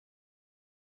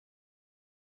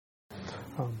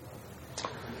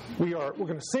We're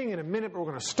going to sing in a minute, but we're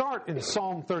going to start in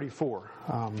Psalm 34.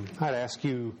 I'd ask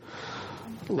you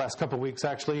the last couple of weeks,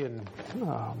 actually, and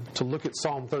to look at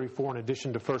Psalm 34 in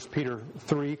addition to 1 Peter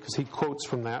 3, because he quotes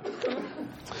from that.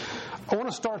 I want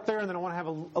to start there, and then I want to have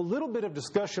a little bit of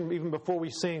discussion even before we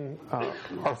sing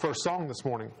our first song this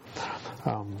morning.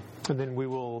 And then we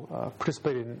will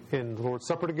participate in the Lord's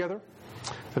Supper together,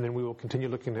 and then we will continue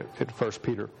looking at 1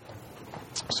 Peter.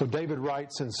 So David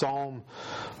writes in Psalm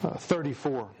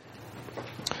 34,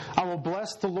 I will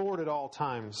bless the Lord at all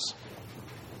times.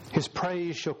 His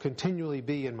praise shall continually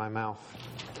be in my mouth.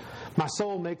 My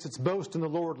soul makes its boast in the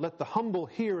Lord. Let the humble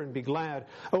hear and be glad.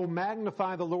 Oh,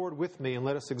 magnify the Lord with me, and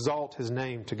let us exalt His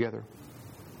name together.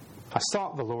 I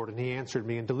sought the Lord, and He answered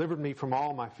me and delivered me from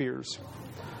all my fears.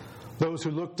 Those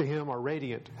who look to Him are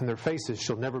radiant, and their faces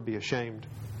shall never be ashamed.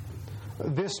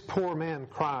 This poor man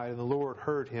cried, and the Lord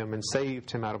heard him and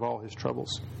saved him out of all his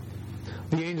troubles.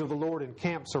 The angel of the Lord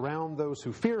encamps around those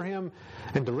who fear Him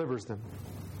and delivers them.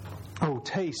 Oh,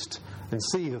 taste and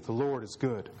see that the Lord is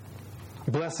good.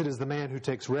 Blessed is the man who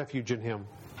takes refuge in Him.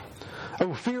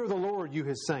 Oh, fear the Lord, you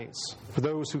His saints, for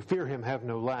those who fear Him have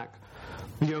no lack.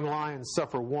 The young lions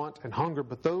suffer want and hunger,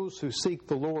 but those who seek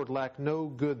the Lord lack no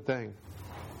good thing.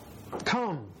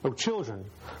 Come, O children,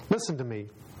 listen to me.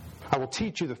 I will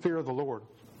teach you the fear of the Lord.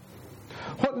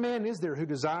 What man is there who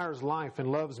desires life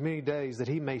and loves many days that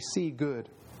he may see good?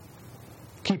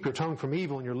 Keep your tongue from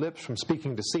evil and your lips from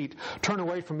speaking deceit. Turn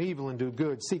away from evil and do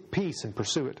good. Seek peace and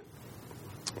pursue it.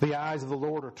 The eyes of the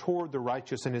Lord are toward the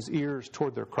righteous, and His ears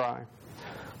toward their cry.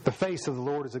 The face of the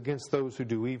Lord is against those who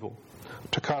do evil,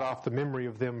 to cut off the memory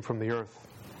of them from the earth.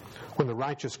 When the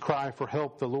righteous cry for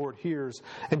help, the Lord hears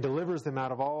and delivers them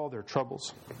out of all their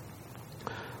troubles.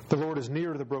 The Lord is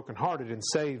near to the brokenhearted and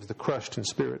saves the crushed in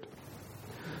spirit.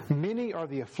 Many are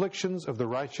the afflictions of the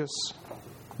righteous,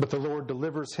 but the Lord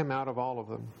delivers him out of all of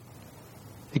them.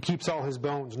 He keeps all his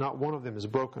bones, not one of them is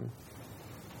broken.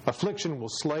 Affliction will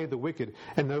slay the wicked,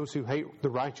 and those who hate the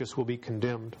righteous will be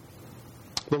condemned.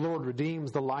 The Lord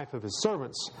redeems the life of His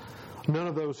servants. None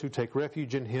of those who take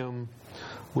refuge in Him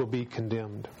will be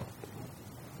condemned.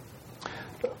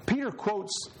 Peter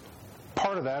quotes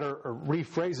part of that, or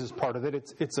rephrases part of it.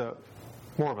 It's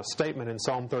more of a statement in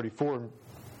Psalm 34. And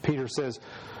Peter says,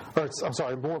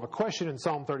 more of a question in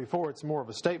Psalm 34. It's more of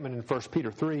a statement in 1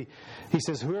 Peter 3. He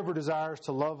says, whoever desires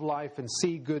to love life and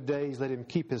see good days, let him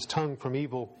keep his tongue from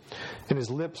evil and his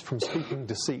lips from speaking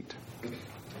deceit.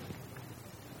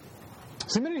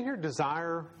 Does anybody here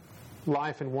desire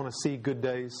life and want to see good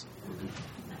days?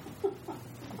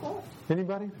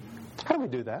 Anybody? How do we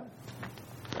do that?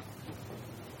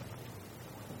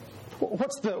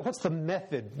 What's the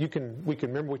method we can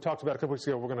remember? We talked about a couple weeks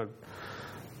ago. We're going to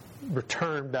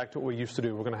return back to what we used to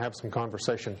do. We're going to have some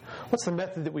conversation. What's the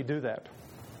method that we do that?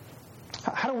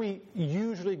 How do we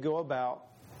usually go about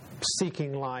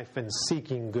seeking life and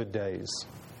seeking good days?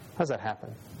 How does that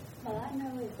happen? Well, I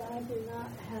know if I do not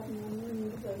have my morning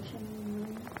devotion and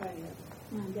morning prayer,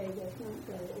 my day does not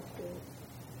go as good.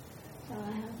 So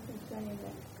I have to say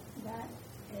that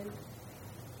is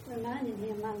reminding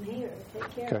Him I'm here.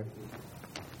 Take care of me.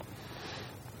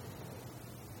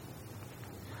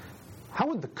 How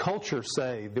would the culture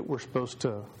say that we're supposed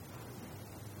to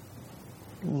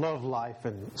love life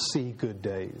and see good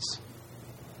days?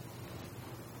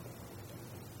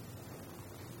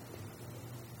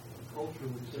 Culture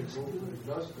would say, go to the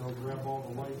gusto, grab all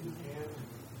the light you can,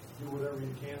 do whatever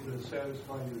you can to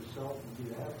satisfy yourself and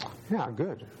be happy. Yeah,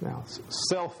 good. Now,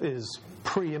 self is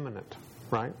preeminent,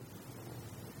 right?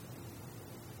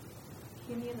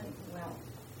 Accumulate wealth.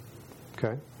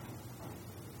 Okay.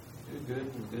 Do good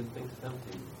and good things come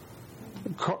to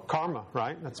you. Karma,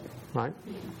 right? That's right.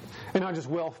 And not just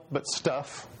wealth, but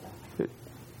stuff.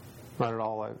 Not at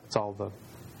all. It's all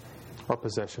our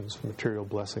possessions, material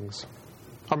blessings.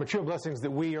 Our material blessings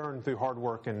that we earn through hard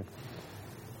work and,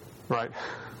 right?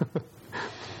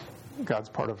 God's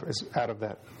part of is out of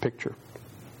that picture.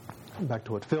 Back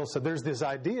to what Phil said. There's this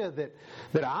idea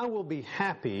that I will be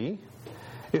happy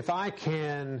if I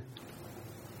can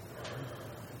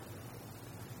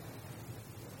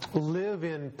live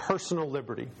in personal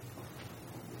liberty.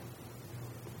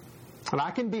 And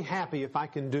I can be happy if I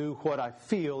can do what I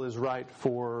feel is right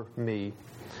for me.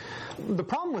 The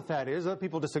problem with that is other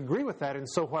people disagree with that, and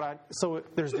so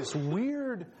there's this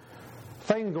weird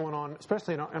thing going on,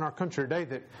 especially in our country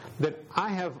today, that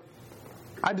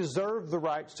I deserve the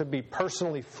rights to be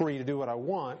personally free to do what I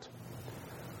want,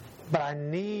 but I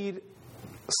need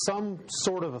some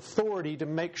sort of authority to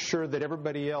make sure that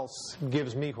everybody else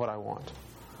gives me what I want.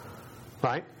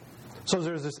 Right? So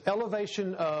there's this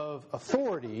elevation of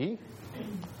authority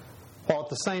while at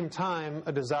the same time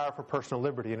a desire for personal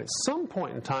liberty. And at some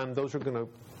point in time, those are going to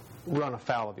run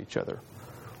afoul of each other.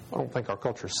 I don't think our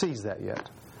culture sees that yet.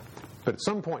 But at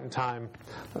some point in time,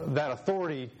 that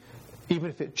authority, even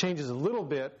if it changes a little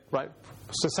bit, right?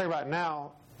 So say right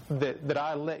now that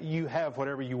I let you have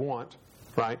whatever you want,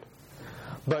 right?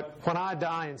 But when I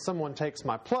die and someone takes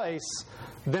my place,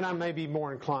 then I may be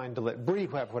more inclined to let Bree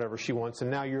have whatever she wants,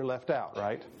 and now you're left out,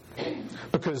 right?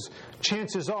 Because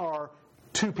chances are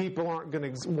two people aren't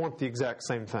going to want the exact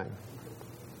same thing.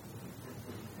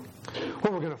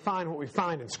 What we're going to find, what we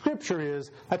find in Scripture is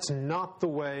that's not the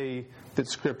way that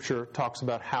Scripture talks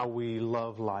about how we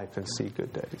love life and see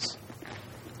good days.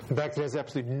 In fact, it has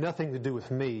absolutely nothing to do with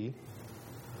me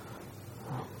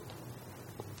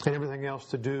and everything else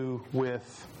to do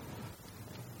with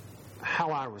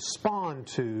how I respond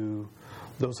to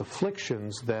those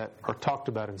afflictions that are talked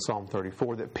about in Psalm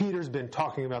 34 that Peter's been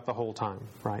talking about the whole time,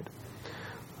 right?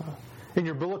 In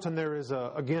your bulletin there is,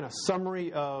 again, a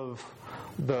summary of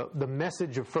the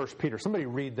message of 1 Peter. Somebody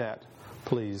read that,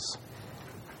 please.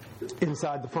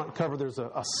 Inside the front cover there's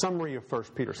a summary of 1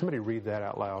 Peter. Somebody read that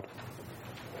out loud.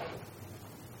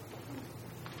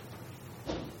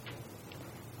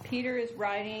 Peter is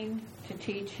writing to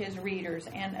teach his readers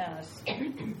and us,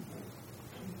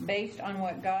 based on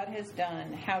what God has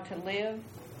done, how to live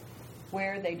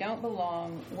where they don't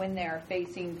belong when they are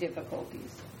facing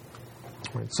difficulties.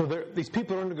 Right. So these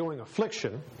people are undergoing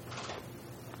affliction,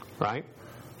 right?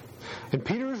 And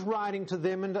Peter is writing to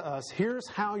them and to us, here's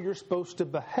how you're supposed to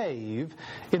behave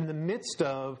in the midst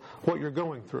of what you're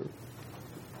going through.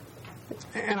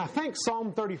 And I think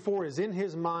Psalm 34 is in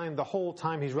his mind the whole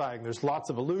time he's writing. There's lots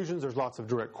of allusions, there's lots of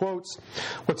direct quotes.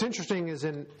 What's interesting is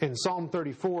in Psalm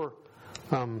 34,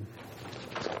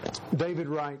 David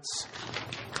writes,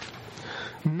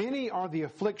 "Many are the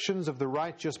afflictions of the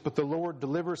righteous, but the Lord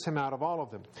delivers him out of all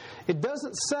of them." It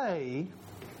doesn't say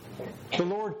the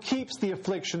Lord keeps the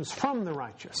afflictions from the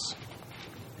righteous.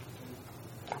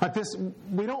 Like this,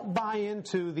 we don't buy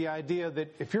into the idea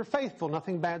that if you're faithful,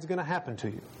 nothing bad's going to happen to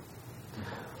you.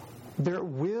 There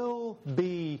will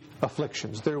be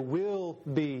afflictions. There will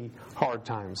be hard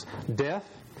times. Death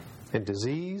and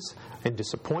disease and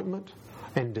disappointment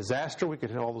and disaster. We could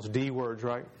hit all those D words,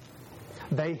 right?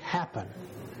 They happen.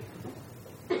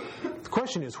 The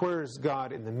question is, where is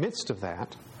God in the midst of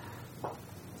that?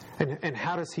 And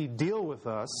how does He deal with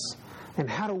us? And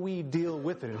how do we deal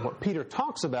with it? And what Peter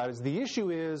talks about is the issue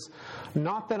is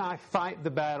not that I fight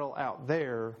the battle out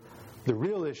there. The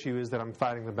real issue is that I'm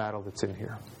fighting the battle that's in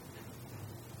here.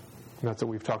 And that's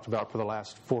what we've talked about for the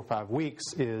last 4 or 5 weeks,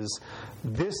 is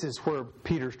this is where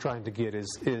Peter's trying to get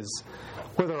is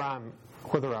whether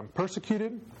I'm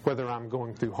persecuted, whether I'm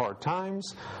going through hard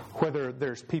times, whether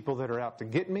there's people that are out to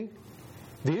get me.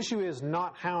 The issue is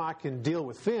not how I can deal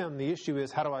with them. The issue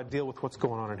is how do I deal with what's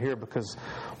going on in here, because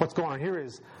what's going on here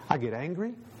is I get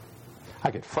angry, I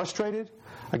get frustrated,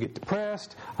 I get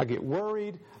depressed, I get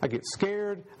worried, I get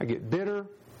scared, I get bitter.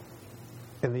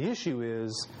 And the issue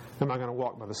is, am I going to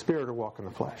walk by the Spirit or walk in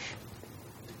the flesh?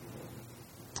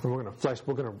 And we're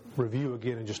going to review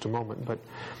again in just a moment.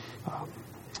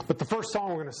 But the first song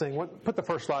we're going to sing, put the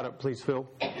first slide up, please, Phil.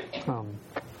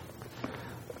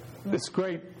 This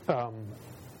great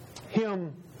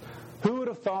hymn, "Who would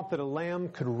have thought that a lamb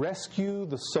could rescue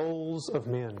the souls of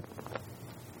men?"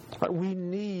 Right, we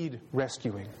need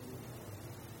rescuing.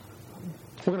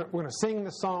 We're going to sing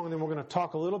this song, and then we're going to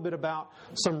talk a little bit about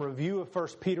some review of 1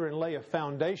 Peter and lay a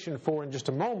foundation for, in just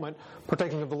a moment,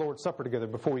 partaking of the Lord's Supper together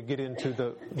before we get into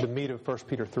the meat of 1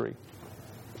 Peter 3.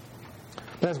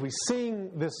 But as we sing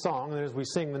this song, and as we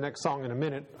sing the next song in a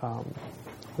minute, we're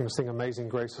going to sing Amazing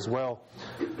Grace as well.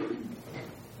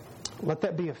 Let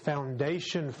that be a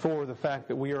foundation for the fact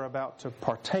that we are about to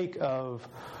partake of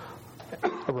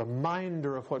a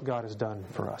reminder of what God has done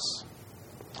for us.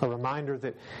 A reminder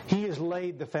that He has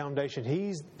laid the foundation.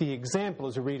 He's the example,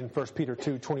 as we read in 1 Peter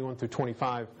 2, 21 through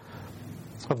 25,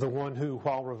 of the one who,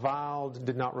 while reviled,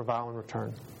 did not revile in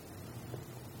return.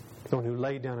 The one who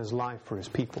laid down His life for His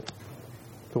people.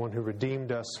 The one who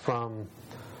redeemed us from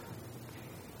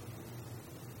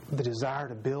the desire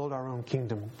to build our own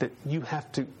kingdom, that you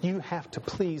have to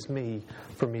please me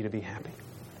for me to be happy.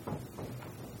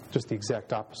 Just the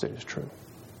exact opposite is true.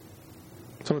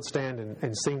 So let's stand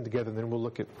and sing together, and then we'll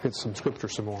look at some Scripture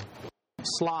some more.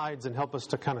 Slides and help us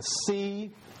to kind of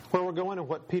see where we're going and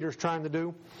what Peter's trying to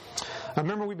do. I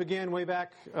remember we began way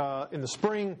back in the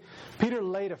spring. Peter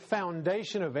laid a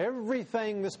foundation of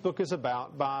everything this book is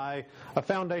about by a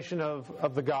foundation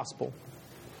of the gospel.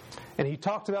 And he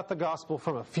talked about the gospel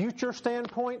from a future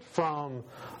standpoint, from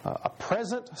a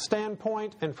present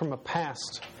standpoint, and from a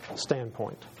past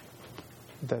standpoint.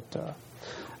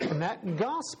 And that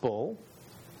gospel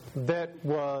that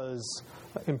was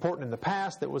important in the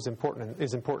past, that is important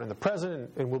in the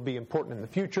present, and will be important in the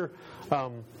future,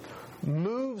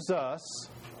 moves us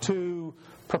to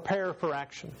prepare for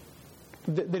action.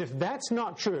 That if that's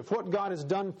not true, if what God has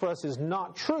done for us is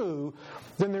not true,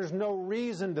 then there's no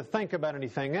reason to think about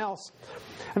anything else.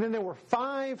 And then there were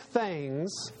 5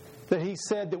 things that he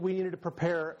said that we needed to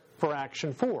prepare for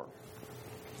action for.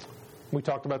 We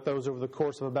talked about those over the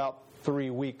course of about 3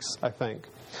 weeks, I think.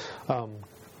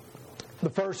 The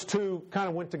first 2 kind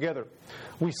of went together.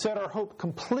 We set our hope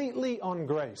completely on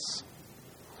grace.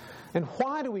 And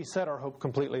why do we set our hope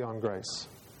completely on grace?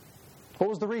 What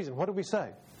was the reason? What did we say?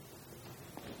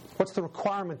 What's the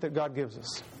requirement that God gives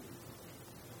us?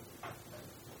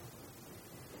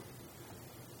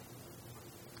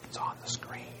 It's on the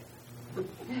screen.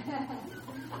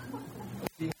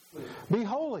 Be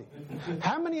holy.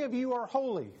 How many of you are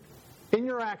holy in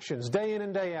your actions, day in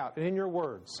and day out, and in your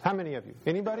words? How many of you?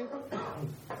 Anybody?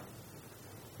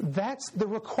 That's the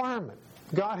requirement.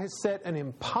 God has set an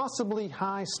impossibly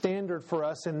high standard for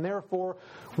us, and therefore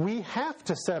we have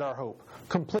to set our hope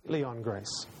completely on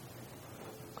grace.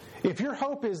 If your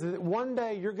hope is that one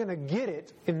day you're going to get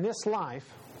it in this life,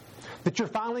 that you're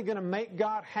finally going to make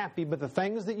God happy by the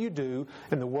things that you do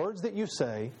and the words that you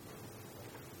say,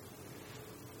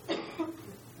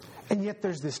 and yet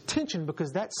there's this tension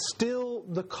because that's still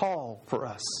the call for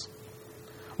us.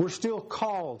 We're still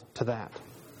called to that.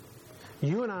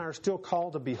 You and I are still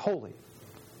called to be holy.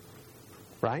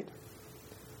 Right?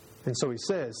 And so he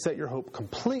says, set your hope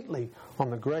completely on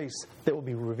the grace that will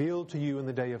be revealed to you in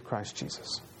the day of Christ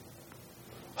Jesus.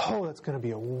 Oh, that's going to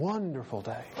be a wonderful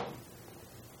day.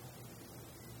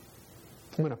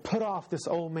 I'm going to put off this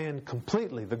old man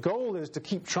completely. The goal is to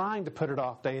keep trying to put it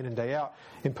off day in and day out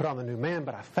and put on the new man,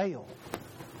 but I fail.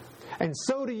 And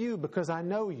so do you, because I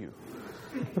know you.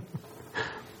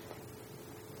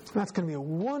 That's going to be a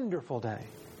wonderful day.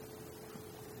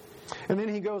 And then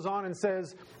he goes on and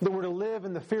says that we're to live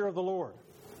in the fear of the Lord.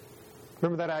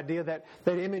 Remember that idea, that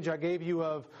image I gave you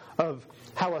of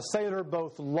how a sailor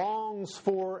both longs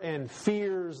for and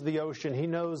fears the ocean. He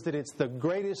knows that it's the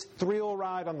greatest thrill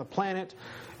ride on the planet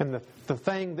and the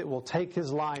thing that will take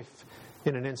his life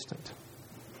in an instant.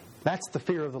 That's the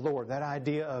fear of the Lord, that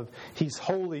idea of He's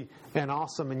holy and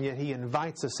awesome, and yet He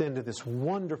invites us into this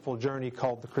wonderful journey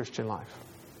called the Christian life.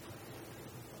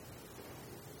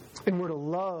 And we're to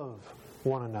love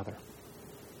one another.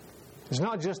 It's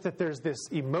not just that there's this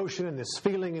emotion and this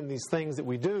feeling and these things that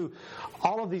we do.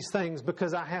 All of these things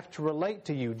because I have to relate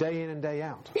to you day in and day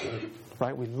out.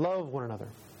 Right? We love one another.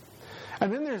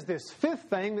 And then there's this 5th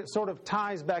thing that sort of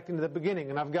ties back into the beginning.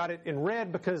 And I've got it in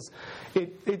red because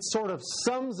it sort of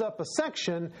sums up a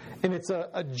section, and it's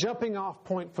a jumping off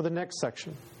point for the next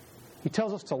section. He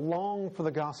tells us to long for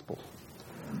the gospel.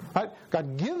 Right?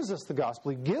 God gives us the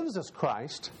gospel. He gives us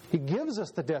Christ. He gives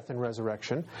us the death and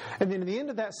resurrection. And then at the end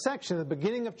of that section, at the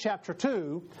beginning of chapter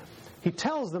 2, He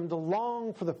tells them to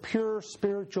long for the pure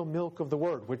spiritual milk of the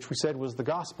Word, which we said was the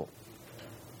gospel.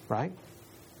 Right?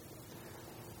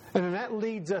 And then that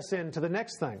leads us into the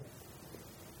next thing.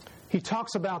 He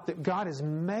talks about that God has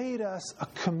made us a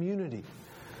community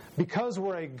because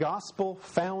we're a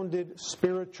gospel-founded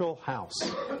spiritual house.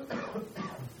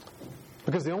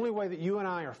 Because the only way that you and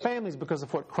I are families is because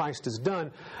of what Christ has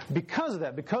done. Because of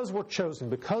that, because we're chosen,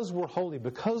 because we're holy,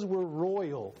 because we're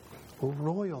royal, we're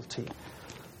royalty,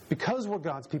 because we're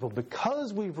God's people,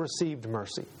 because we've received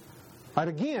mercy. Right?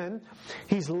 Again,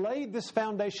 He's laid this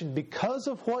foundation because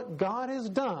of what God has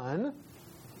done.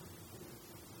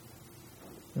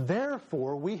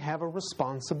 Therefore, we have a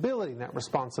responsibility. And that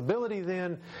responsibility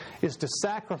then is to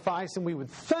sacrifice. And we would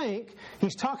think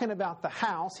He's talking about the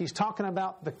house. He's talking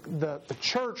about the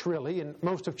church, really, in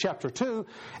most of chapter 2.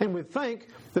 And we'd think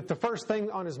that the first thing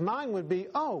on His mind would be,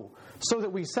 so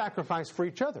that we sacrifice for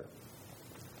each other.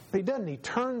 But He doesn't. He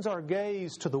turns our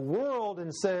gaze to the world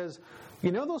and says,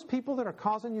 you know those people that are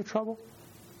causing you trouble?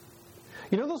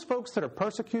 You know those folks that are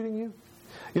persecuting you?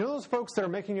 You know those folks that are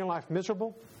making your life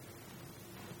miserable?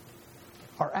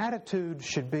 Our attitude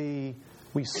should be,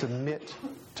 we submit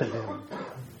to them.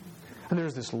 And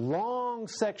there's this long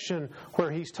section where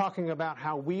he's talking about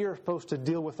how we are supposed to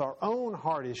deal with our own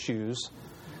heart issues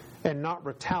and not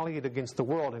retaliate against the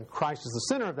world. And Christ is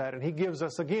the center of that. And he gives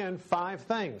us, again, 5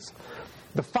 things.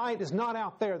 The fight is not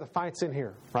out there. The fight's in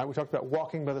here. Right? We talked about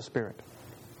walking by the Spirit.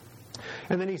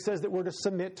 And then he says that we're to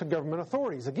submit to government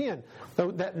authorities. Again,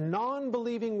 that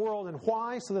non-believing world. And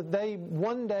why? So that they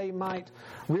one day might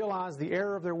realize the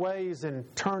error of their ways and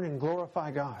turn and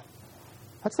glorify God.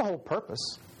 That's the whole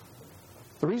purpose.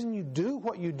 The reason you do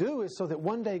what you do is so that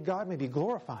one day God may be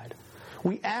glorified.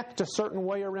 We act a certain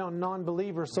way around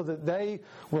non-believers so that they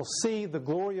will see the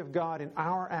glory of God in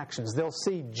our actions. They'll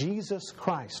see Jesus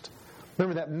Christ.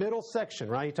 Remember that middle section,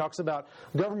 right? He talks about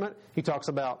government, he talks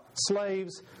about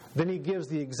slaves, then he gives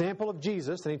the example of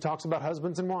Jesus, and he talks about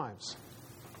husbands and wives,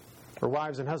 or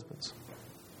wives and husbands.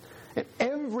 And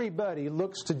everybody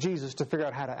looks to Jesus to figure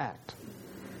out how to act.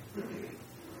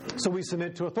 So we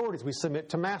submit to authorities, we submit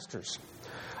to masters.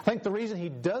 I think the reason he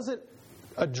doesn't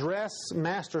address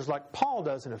masters like Paul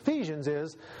does in Ephesians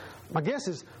is, my guess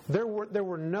is, there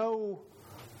were no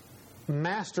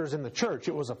masters in the church.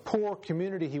 It was a poor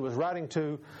community he was writing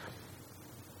to.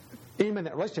 Even in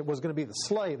that relationship was going to be the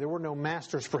slave. There were no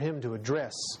masters for him to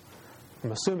address,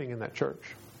 I'm assuming, in that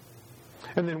church.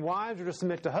 And then wives are to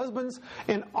submit to husbands.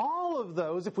 And all of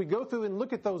those, if we go through and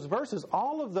look at those verses,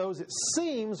 all of those, it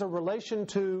seems, a relation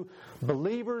to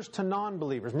believers to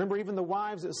non-believers. Remember, even the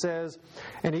wives, it says,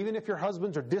 and even if your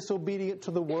husbands are disobedient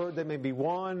to the word, they may be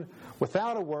won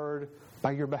without a word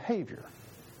by your behavior.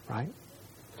 Right?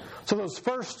 So those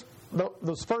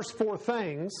first four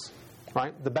things,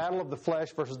 right? The battle of the flesh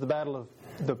versus the battle of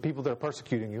the people that are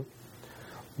persecuting you.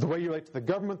 The way you relate to the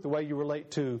government, the way you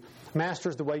relate to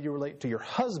masters, the way you relate to your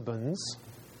husbands,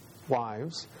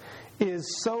 wives,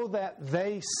 is so that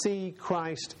they see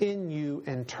Christ in you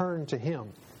and turn to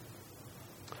Him.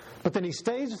 But then he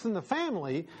stays within the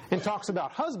family and talks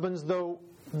about husbands, though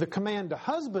the command to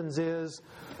husbands is,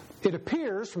 it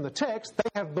appears from the text, they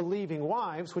have believing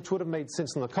wives, which would have made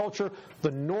sense in the culture.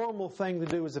 The normal thing to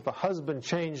do is if a husband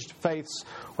changed faiths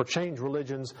or changed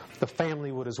religions, the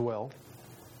family would as well.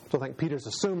 So I think Peter's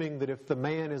assuming that if the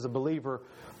man is a believer,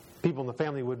 people in the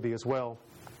family would be as well.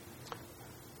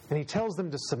 And he tells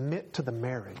them to submit to the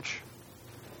marriage.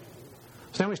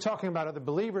 So now he's talking about other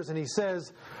believers, and he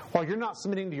says, while you're not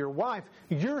submitting to your wife,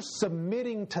 you're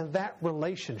submitting to that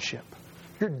relationship.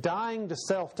 You're dying to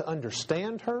self to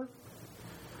understand her.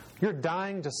 You're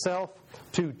dying to self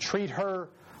to treat her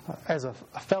as a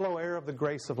fellow heir of the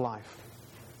grace of life.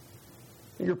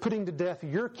 You're putting to death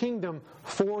your kingdom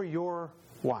for your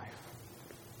wife.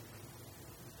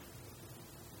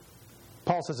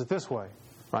 Paul says it this way,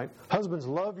 right? Husbands,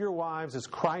 love your wives as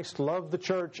Christ loved the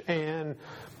church and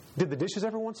did the dishes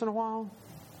every once in a while.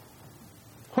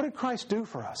 What did Christ do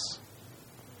for us?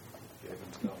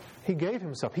 He gave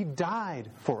Himself. He died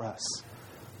for us.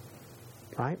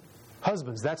 Right?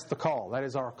 Husbands, that's the call. That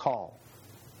is our call.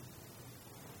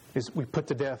 Is we put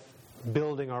to death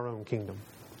building our own kingdom.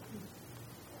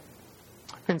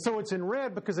 And so it's in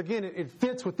red because, again, it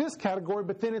fits with this category,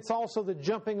 but then it's also the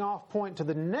jumping off point to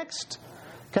the next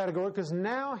category because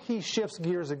now he shifts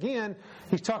gears again.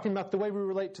 He's talking about the way we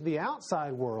relate to the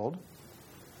outside world.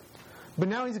 But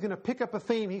now he's going to pick up a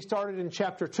theme he started in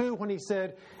chapter 2 when he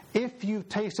said, if you've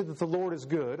tasted that the Lord is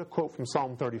good, a quote from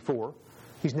Psalm 34.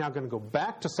 He's now going to go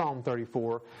back to Psalm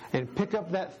 34 and pick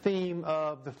up that theme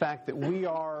of the fact that we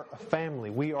are a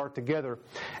family, we are together,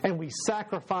 and we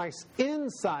sacrifice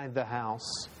inside the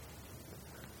house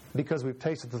because we've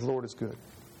tasted that the Lord is good.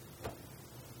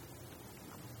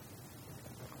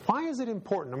 Why is it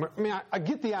important? I mean, I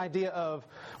get the idea of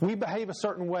we behave a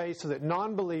certain way so that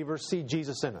non-believers see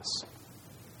Jesus in us.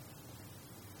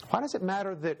 Why does it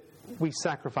matter that we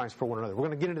sacrifice for one another? We're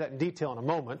going to get into that in detail in a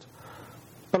moment.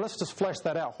 But let's just flesh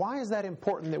that out. Why is that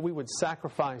important that we would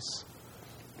sacrifice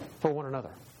for one another?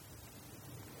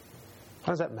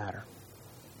 How does that matter?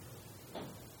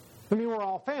 I mean, we're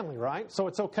all family, right? So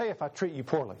it's okay if I treat you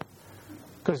poorly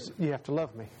because you have to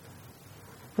love me.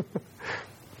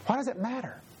 Why does it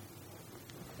matter?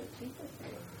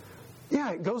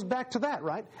 Yeah, it goes back to that,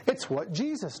 right? It's what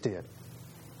Jesus did.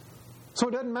 So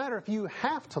it doesn't matter if you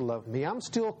have to love me. I'm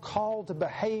still called to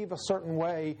behave a certain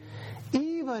way,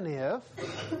 even if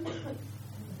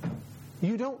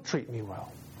you don't treat me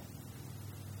well.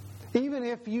 Even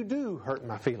if you do hurt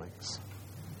my feelings.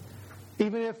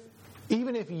 Even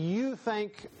if you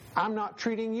think I'm not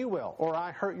treating you well, or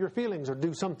I hurt your feelings, or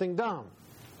do something dumb.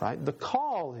 Right? The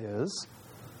call is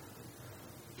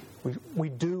we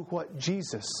do what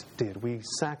Jesus did. We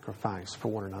sacrifice for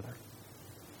one another.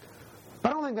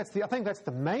 But I think that's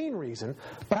the main reason,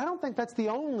 but I don't think that's the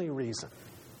only reason.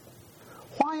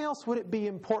 Why else would it be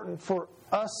important for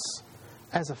us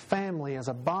as a family, as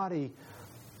a body,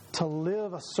 to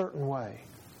live a certain way?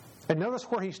 And notice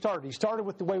where he started. He started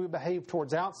with the way we behave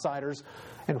towards outsiders.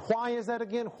 And why is that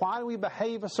again? Why do we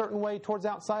behave a certain way towards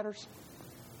outsiders?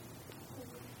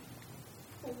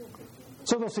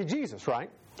 So they'll see Jesus, right?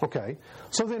 Okay.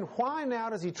 So then why now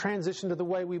does he transition to the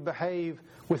way we behave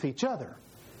with each other?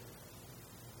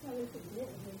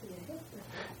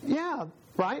 Yeah,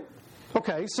 right?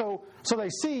 Okay, so they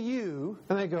see you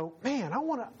and they go, man, I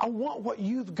want what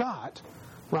you've got,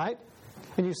 right?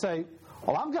 And you say,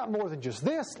 well, I've got more than just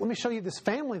this. Let me show you this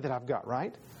family that I've got,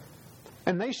 right?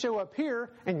 And they show up here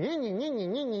and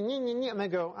and they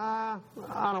go, I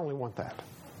don't really want that,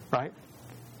 right?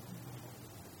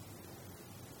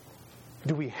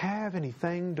 Do we have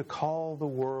anything to call the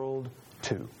world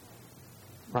to?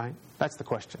 Right? That's the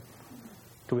question.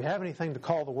 Do we have anything to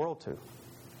call the world to?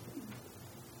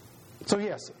 So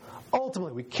yes,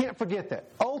 ultimately, we can't forget that.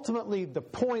 Ultimately, the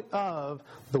point of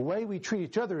the way we treat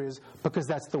each other is because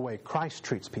that's the way Christ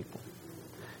treats people.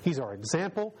 He's our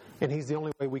example, and He's the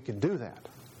only way we can do that.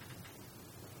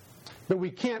 But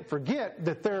we can't forget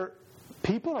that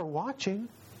people are watching.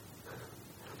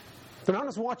 They're not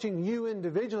just watching you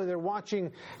individually, they're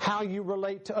watching how you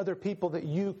relate to other people that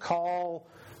you call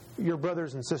your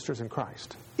brothers and sisters in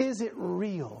Christ. Is it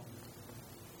real?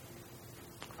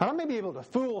 I may be able to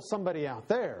fool somebody out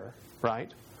there,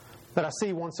 right, that I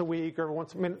see once a week or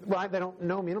once a minute, right? They don't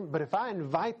know me, but if I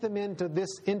invite them into this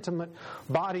intimate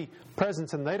body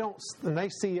presence and they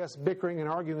see us bickering and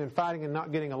arguing and fighting and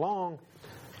not getting along,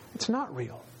 it's not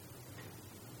real.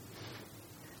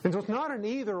 And so it's not an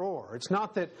either or. It's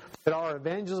not that our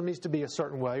evangelism needs to be a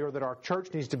certain way or that our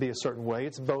church needs to be a certain way.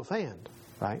 It's both and,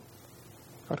 right?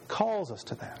 God calls us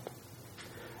to that.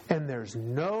 And there's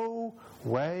no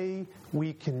way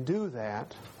we can do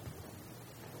that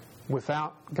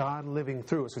without God living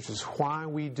through us, which is why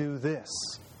we do this.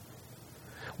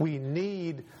 We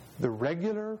need the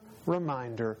regular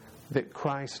reminder that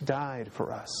Christ died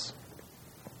for us.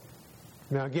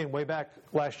 Now again, way back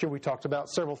last year we talked about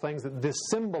several things that this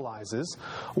symbolizes,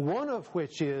 one of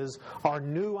which is our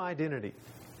new identity.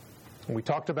 And we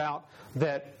talked about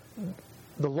that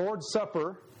the Lord's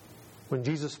Supper, when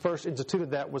Jesus first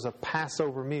instituted that, was a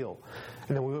Passover meal.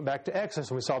 And then we went back to Exodus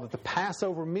and we saw that the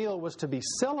Passover meal was to be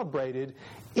celebrated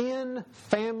in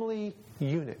family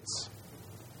units.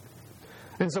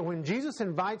 And so when Jesus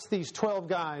invites these 12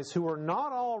 guys who are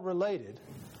not all related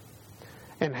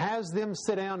and has them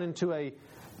sit down into a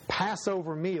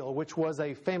Passover meal, which was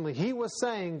a family, He was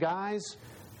saying, guys,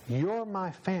 you're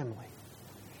my family.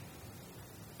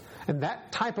 And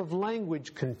that type of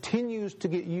language continues to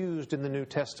get used in the New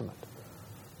Testament.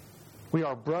 We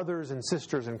are brothers and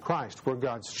sisters in Christ. We're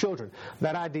God's children.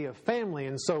 That idea of family.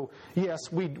 And so,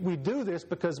 yes, we do this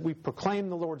because we proclaim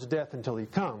the Lord's death until He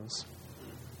comes.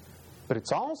 But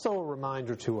it's also a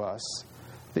reminder to us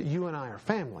that you and I are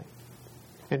family.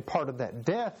 And part of that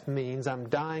death means I'm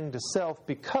dying to self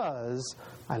because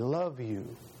I love you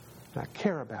and I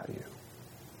care about you.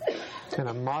 And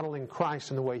I'm modeling Christ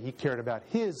in the way He cared about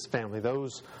His family,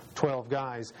 those 12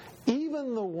 guys,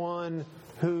 even the one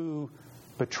who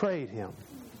betrayed Him.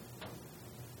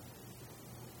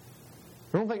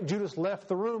 I don't think Judas left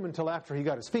the room until after he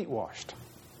got his feet washed.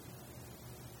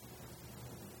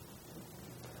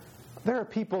 There are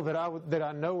people that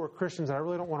I know are Christians and I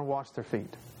really don't want to wash their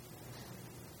feet.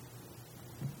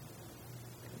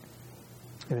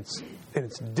 And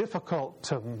it's difficult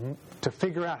to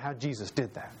figure out how Jesus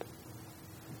did that.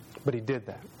 But He did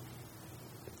that.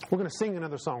 We're going to sing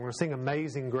another song. We're going to sing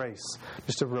Amazing Grace.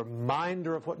 Just a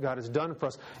reminder of what God has done for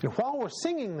us. And while we're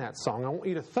singing that song, I want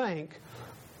you to think,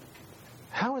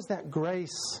 how does that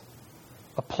grace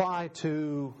apply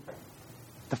to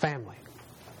the family?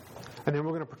 And then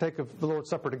we're going to partake of the Lord's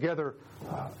Supper together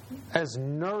as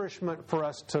nourishment for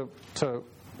us to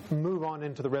move on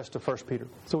into the rest of 1 Peter.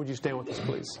 So would you stand with us,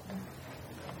 please?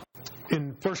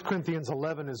 In 1 Corinthians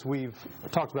 11, as we've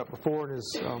talked about before, and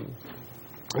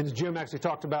as Jim actually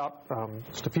talked about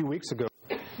just a few weeks ago,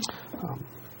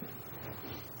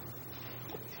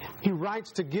 he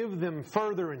writes to give them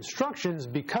further instructions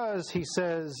because he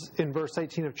says in verse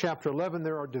 18 of chapter 11,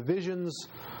 there are divisions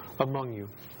among you.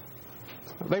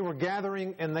 They were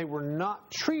gathering and they were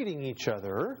not treating each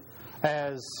other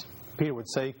as, Peter would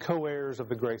say, co-heirs of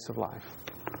the grace of life.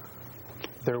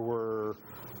 There were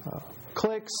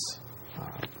cliques.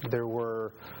 There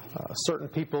were certain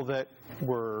people that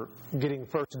were getting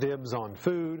first dibs on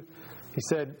food. He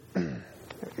said,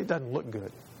 it doesn't look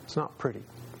good. It's not pretty.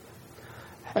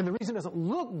 And the reason it doesn't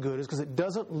look good is because it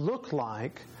doesn't look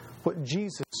like what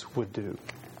Jesus would do.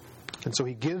 And so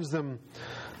he gives them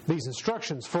these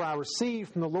instructions. For I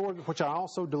received from the Lord, which I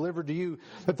also delivered to you,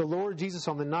 that the Lord Jesus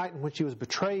on the night in which He was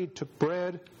betrayed took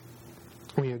bread.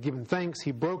 When He had given thanks,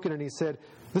 He broke it and He said,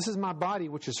 this is my body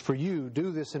which is for you.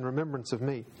 Do this in remembrance of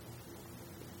me.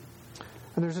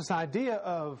 And there's this idea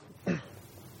of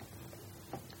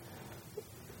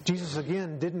Jesus,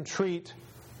 again, didn't treat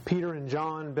Peter and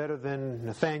John better than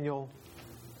Nathaniel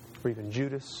or even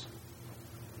Judas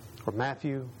or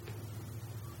Matthew.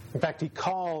 In fact, he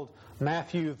called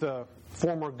Matthew, the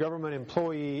former government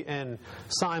employee, and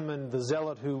Simon, the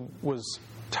zealot who was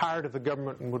tired of the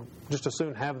government and would just as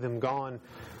soon have them gone,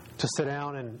 to sit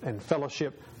down and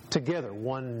fellowship together,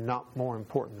 one not more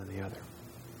important than the other.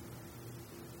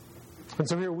 And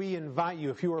so here we invite you,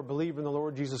 if you are a believer in the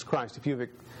Lord Jesus Christ, if you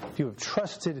have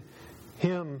trusted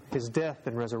Him, His death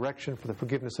and resurrection for the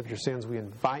forgiveness of your sins, we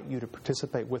invite you to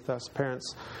participate with us.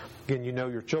 Parents, again, you know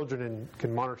your children and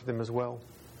can monitor them as well.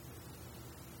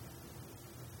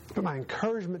 But my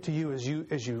encouragement to you as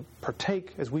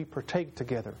we partake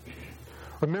together,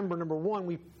 remember, number one,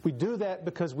 we do that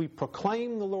because we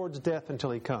proclaim the Lord's death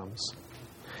until He comes.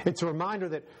 It's a reminder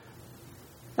that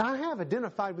I have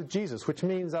identified with Jesus, which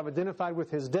means I've identified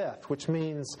with His death, which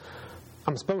means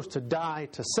I'm supposed to die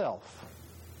to self.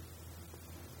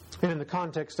 And in the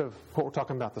context of what we're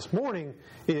talking about this morning,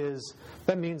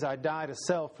 that means I die to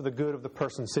self for the good of the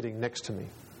person sitting next to me,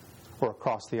 or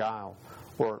across the aisle,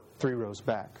 or 3 rows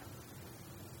back.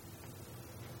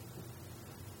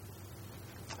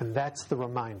 And that's the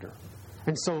reminder.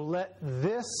 And so let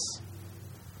this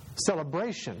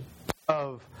celebration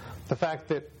of the fact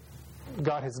that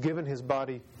God has given His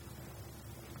body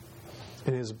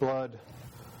and His blood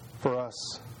for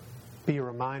us be a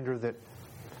reminder that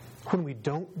when we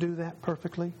don't do that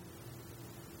perfectly,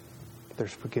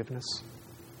 there's forgiveness.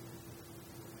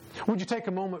 Would you take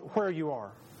a moment where you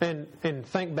are and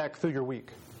think back through your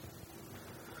week?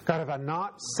 God, have I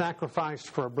not sacrificed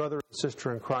for a brother and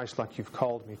sister in Christ like You've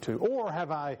called me to? Or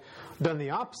have I done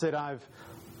the opposite? I've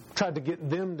tried to get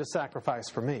them to sacrifice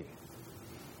for me.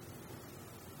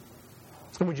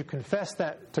 And would you confess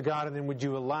that to God, and then would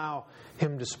you allow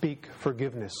Him to speak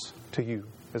forgiveness to you?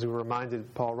 As we were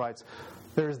reminded, Paul writes,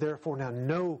 there is therefore now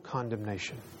no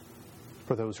condemnation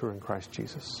for those who are in Christ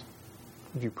Jesus.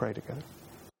 Would you pray together?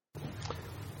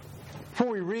 Before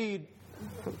we read,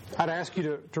 I'd ask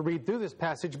you to read through this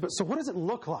passage, but so what does it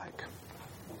look like?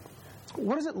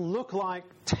 What does it look like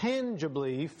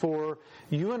tangibly for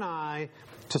you and I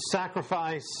to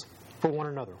sacrifice for one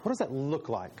another? What does that look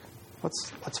like?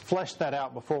 Let's flesh that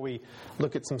out before we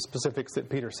look at some specifics that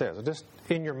Peter says. Just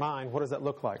in your mind, what does that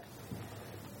look like?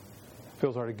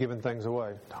 Phil's already given things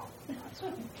away.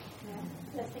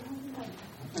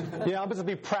 Yeah, I'm supposed to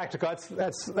be practical.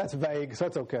 That's vague, so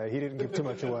that's okay. He didn't give too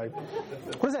much away.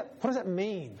 What does that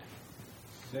mean?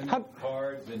 Sending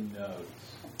cards and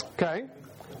notes. Okay,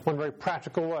 one very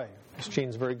practical way. Miss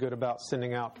Jean's very good about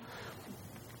sending out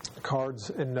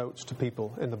cards and notes to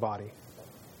people in the body.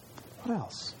 What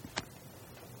else?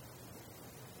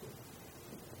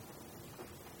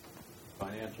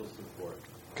 Financial support.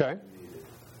 Okay. Needed.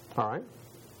 All right.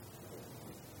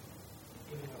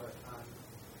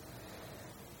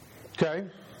 Okay.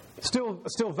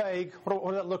 Still vague. What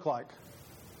does that look like?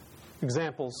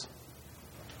 Examples.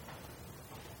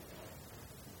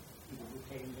 People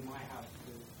who came to my house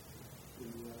to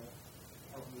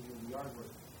help me do the yard work.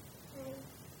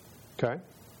 Okay.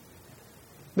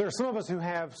 There are some of us who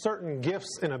have certain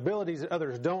gifts and abilities that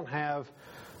others don't have,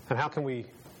 and how can we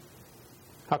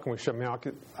show them?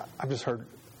 I've just heard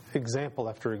example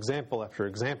after example after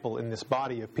example in this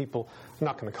body of people. I'm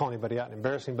not going to call anybody out and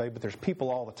embarrass anybody, but there's people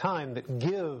all the time that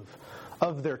give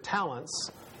of their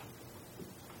talents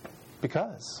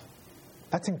because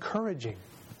that's encouraging.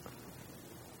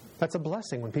 That's a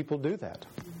blessing when people do that.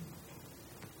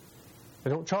 They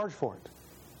don't charge for it.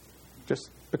 Just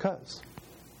because.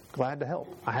 Glad to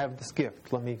help. I have this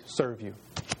gift. Let me serve you.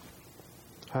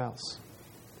 How else?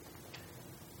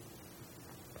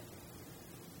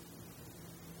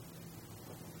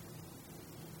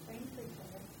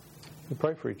 We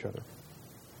pray for each other.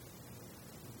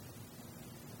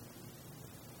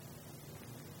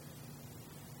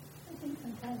 I think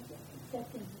sometimes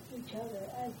accepting each other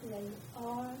as they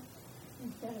are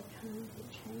instead of trying to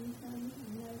change them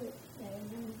and know that they're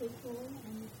an individual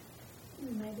and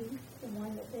maybe the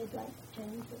one that they'd like to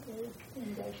change, that they're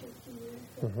being gracious to you.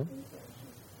 So be gracious.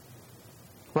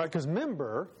 Right, because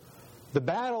remember, the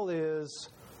battle is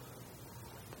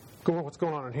what's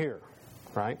going on in here,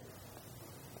 right?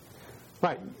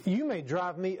 Right, you may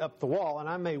drive me up the wall, and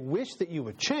I may wish that you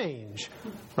would change,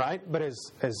 right? But as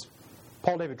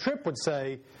Paul David Tripp would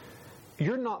say,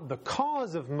 you're not the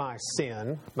cause of my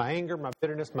sin, my anger, my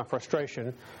bitterness, my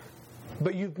frustration,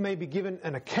 but you've maybe given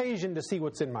an occasion to see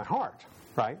what's in my heart,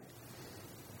 right?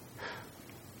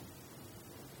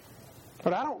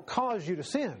 But I don't cause you to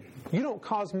sin. You don't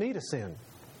cause me to sin.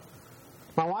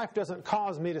 My wife doesn't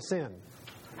cause me to sin.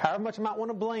 However much I might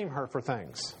want to blame her for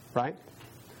things, right?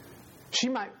 She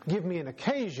might give me an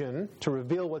occasion to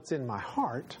reveal what's in my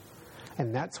heart,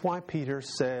 and that's why Peter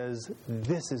says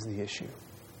this is the issue,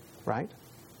 right?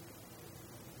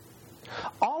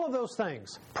 All of those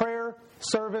things, prayer,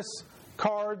 service,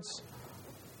 cards,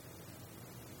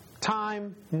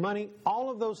 time, money,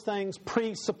 all of those things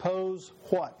presuppose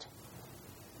what?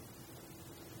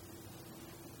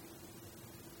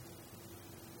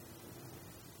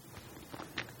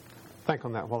 Think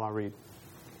on that while I read.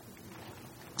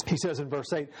 He says in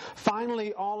verse 8,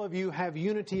 finally, all of you have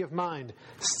unity of mind,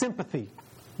 sympathy,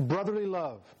 brotherly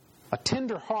love, a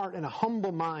tender heart, and a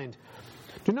humble mind.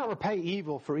 Do not repay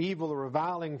evil for evil or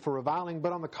reviling for reviling,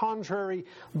 but on the contrary,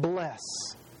 bless.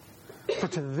 For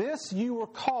to this you were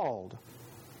called,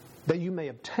 that you may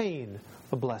obtain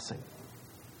a blessing.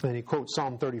 Then he quotes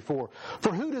Psalm 34.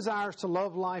 For who desires to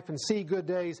love life and see good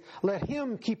days? Let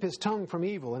him keep his tongue from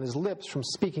evil and his lips from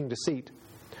speaking deceit.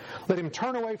 Let him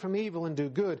turn away from evil and do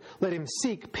good. Let him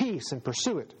seek peace and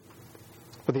pursue it.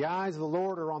 For the eyes of the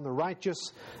Lord are on the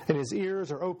righteous, and his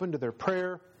ears are open to their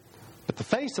prayer. But the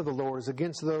face of the Lord is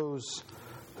against those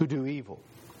who do evil.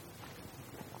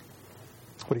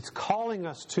 What he's calling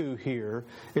us to here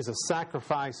is a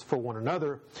sacrifice for one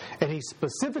another. And he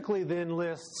specifically then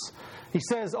lists, he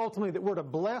says ultimately that we're to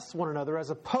bless one another as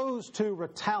opposed to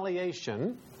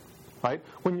retaliation. Right?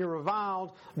 When you're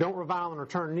reviled, don't revile in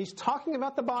return. And he's talking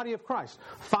about the body of Christ.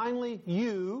 Finally,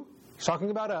 he's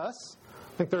talking about us.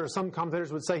 I think there are some commentators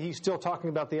who would say he's still talking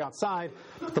about the outside.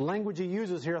 But the language he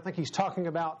uses here, I think he's talking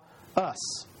about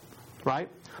us. Right?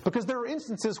 Because there are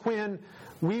instances when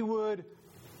we would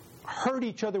hurt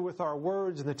each other with our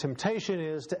words, and the temptation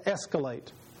is to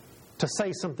escalate, to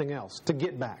say something else, to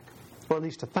get back, or at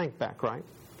least to think back, right?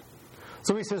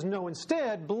 So he says, no,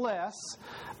 instead, bless.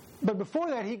 But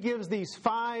before that, he gives these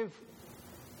 5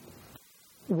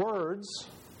 words,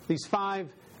 these 5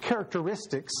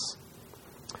 characteristics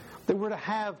that we're to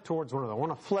have towards one another. I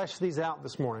want to flesh these out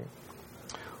this morning.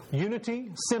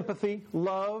 Unity, sympathy,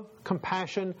 love,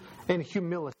 compassion, and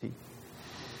humility.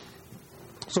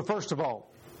 So first of all,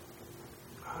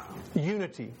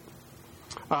 unity.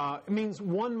 It means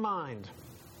one mind,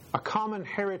 a common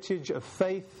heritage of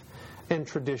faith and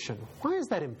tradition. Why is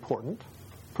that important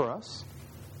for us?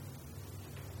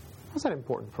 Why is that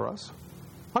important for us?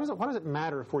 Why does it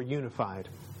matter if we're unified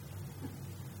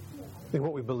in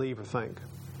what we believe or think?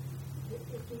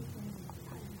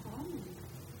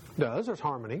 There's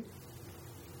harmony.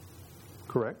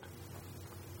 Correct.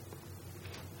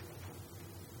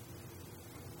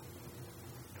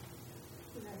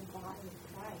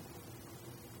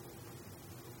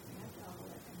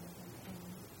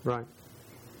 Right.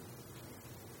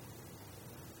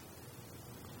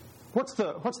 What's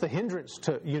the hindrance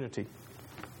to unity?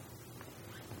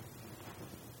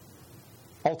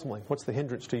 Ultimately, what's the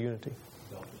hindrance to unity?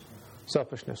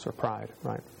 Selfishness or pride,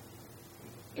 right?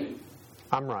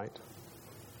 I'm right,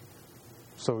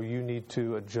 so you need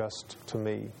to adjust to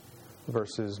me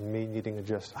versus me needing to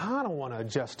adjust. I don't want to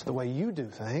adjust to the way you do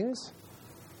things.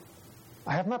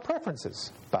 I have my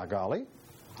preferences, by golly.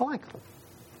 I like them.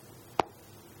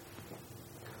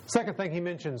 Second thing he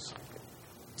mentions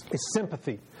is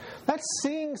sympathy. That's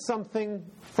seeing something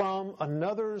from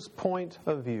another's point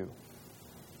of view.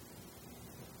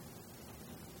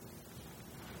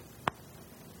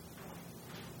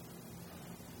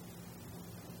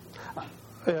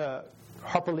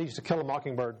 Harper Lee's To Kill a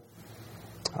Mockingbird.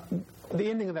 The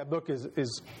ending of that book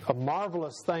is a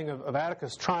marvelous thing of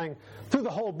Atticus trying, through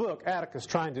the whole book, Atticus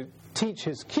trying to teach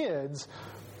his kids.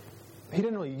 He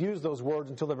didn't really use those words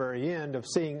until the very end of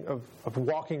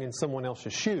walking in someone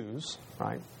else's shoes,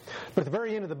 right? But at the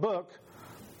very end of the book,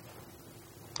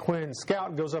 when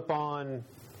Scout goes up on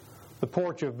the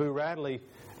porch of Boo Radley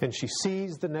and she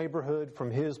sees the neighborhood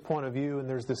from his point of view, and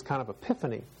there's this kind of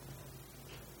epiphany.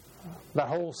 That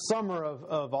whole summer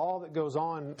of all that goes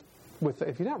on with,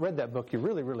 if you've not read that book, you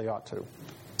really, really ought to.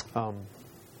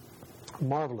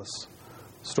 Marvelous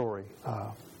story.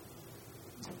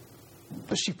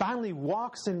 But she finally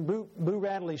walks in Boo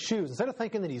Radley's shoes. Instead of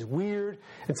thinking that he's weird,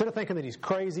 instead of thinking that he's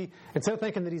crazy, instead of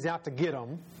thinking that he's out to get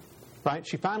him, right?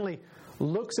 She finally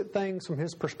looks at things from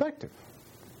his perspective.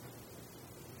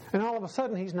 And all of a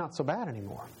sudden, he's not so bad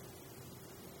anymore.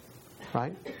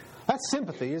 Right? That's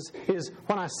sympathy, is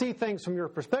when I see things from your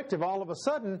perspective, all of a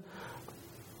sudden,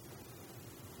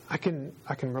 I can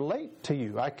relate to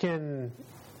you. I cannot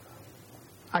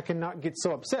get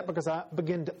so upset because I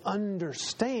begin to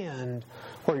understand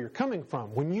where you're coming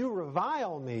from. When you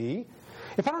revile me,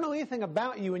 if I don't know anything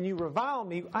about you and you revile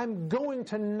me, I'm going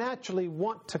to naturally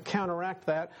want to counteract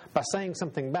that by saying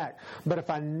something back. But if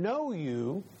I know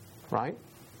you, right,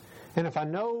 and if I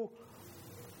know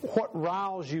what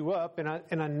riles you up and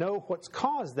I know what's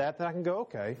caused that, then I can go,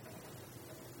 okay,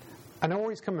 I know where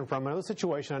he's coming from. I know the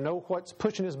situation. I know what's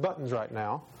pushing his buttons right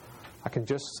now. I can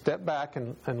just step back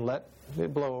and let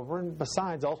it blow over. And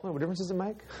besides, ultimately, what difference does it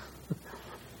make?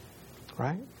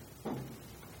 Right?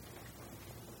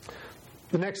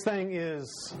 The next thing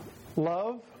is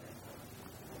love.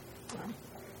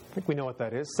 I think we know what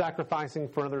that is. Sacrificing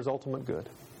for another's ultimate good.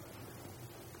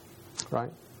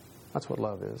 Right? That's what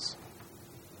love is.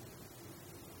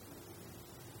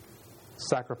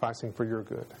 Sacrificing for your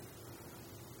good.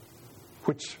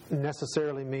 Which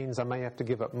necessarily means I may have to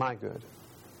give up my good.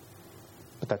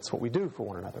 But that's what we do for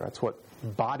one another. That's what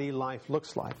body life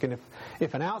looks like. And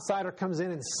if an outsider comes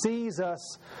in and sees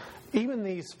us, even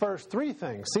these first three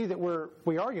things, see that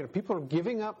we are, people are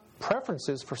giving up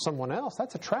preferences for someone else,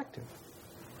 that's attractive.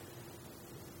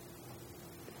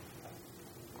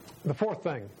 The fourth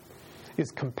thing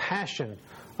is compassion.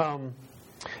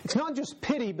 It's not just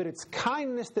pity, but it's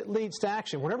kindness that leads to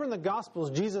action. Whenever in the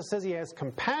Gospels Jesus says he has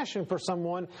compassion for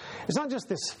someone, it's not just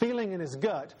this feeling in his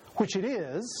gut, which it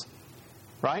is,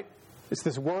 right? It's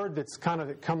this word that's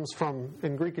it comes from,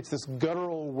 in Greek, it's this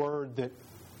guttural word that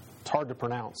it's hard to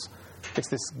pronounce. It's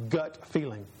this gut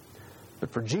feeling.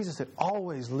 But for Jesus, it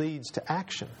always leads to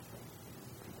action.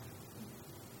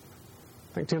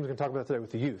 I think Tim's going to talk about that today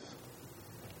with the youth.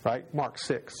 Right? Mark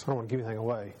 6. I don't want to give anything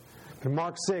away. But in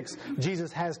Mark 6,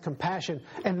 Jesus has compassion,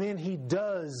 and then he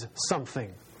does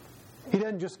something. He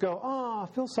doesn't just go, I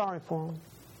feel sorry for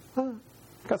him.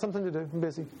 Got something to do. I'm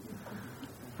busy.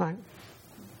 Right?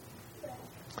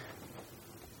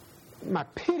 My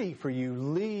pity for you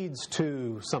leads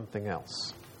to something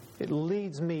else. It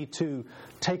leads me to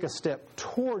take a step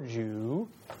towards you,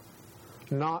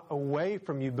 not away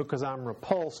from you because I'm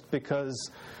repulsed, because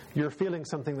you're feeling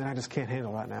something that I just can't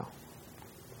handle right now.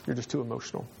 You're just too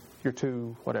emotional. You're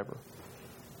too whatever.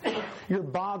 You're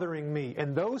bothering me.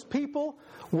 And those people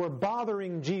were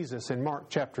bothering Jesus in Mark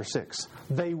chapter 6.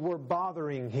 They were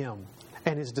bothering him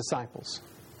and his disciples.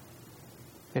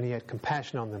 And he had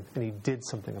compassion on them, and he did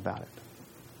something about it.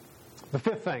 The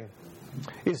fifth thing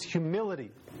is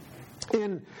humility.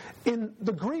 In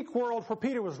the Greek world where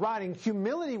Peter was writing,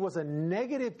 humility was a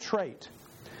negative trait.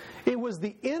 It was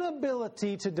the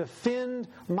inability to defend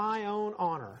my own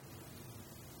honor.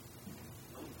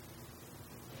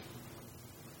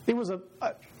 It was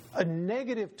a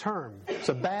negative term. It's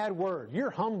a bad word. You're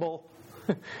humble.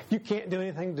 You can't do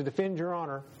anything to defend your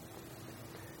honor.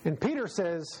 And Peter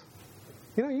says,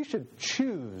 you should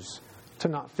choose to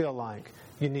not feel like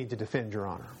you need to defend your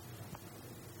honor.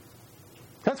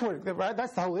 That's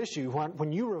the whole issue.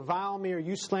 When you revile me, or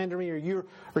you slander me, or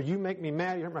you make me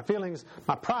mad, you hurt my feelings,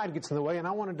 my pride gets in the way, and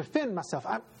I want to defend myself.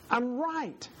 I'm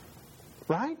right.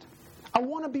 Right? I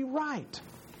want to be right.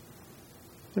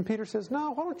 And Peter says,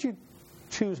 no, why don't you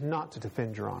choose not to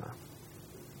defend your honor?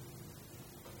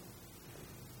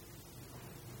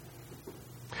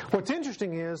 What's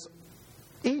interesting is,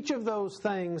 each of those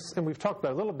things, and we've talked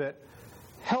about it a little bit,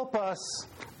 help us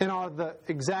and are the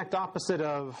exact opposite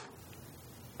of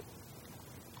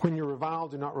when you revile,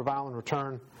 do not revile in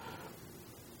return.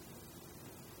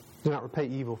 Do not repay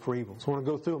evil for evil. So I want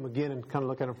to go through them again and kind of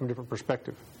look at them from a different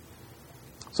perspective.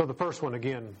 So the first one,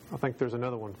 again, I think there's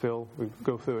another one, Phil. We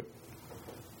go through it.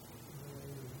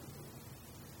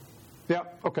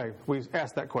 Yep, okay, we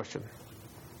asked that question.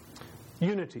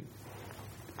 Unity.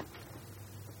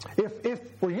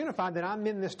 If we're unified, then I'm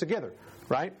in this together,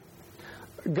 right?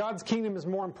 God's kingdom is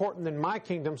more important than my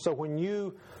kingdom, so when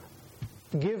you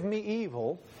give me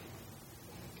evil,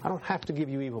 I don't have to give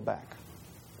you evil back.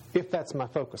 If that's my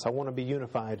focus, I want to be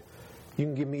unified. You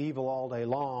can give me evil all day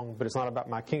long, but it's not about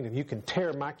my kingdom. You can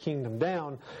tear my kingdom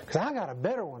down, because I got a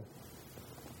better one.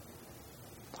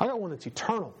 I got one that's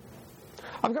eternal.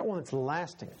 I've got one that's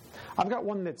lasting. I've got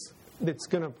one that's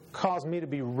going to cause me to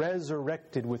be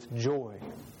resurrected with joy.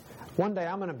 One day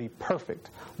I'm going to be perfect.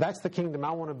 That's the kingdom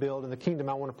I want to build and the kingdom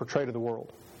I want to portray to the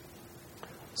world.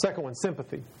 Second one,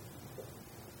 sympathy.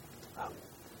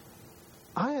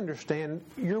 I understand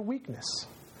your weakness.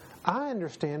 I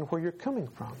understand where you're coming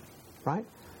from, right?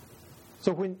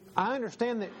 So when I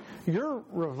understand that you're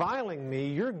reviling me,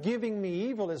 you're giving me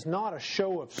evil is not a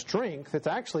show of strength. It's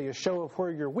actually a show of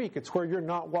where you're weak. It's where you're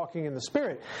not walking in the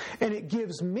Spirit. And it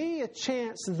gives me a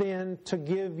chance then to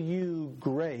give you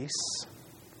grace,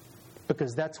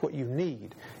 because that's what you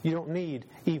need. You don't need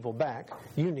evil back.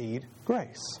 You need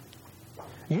grace.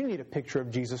 You need a picture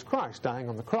of Jesus Christ dying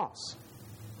on the cross,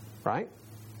 right?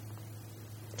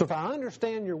 So if I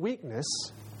understand your weakness,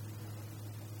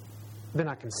 then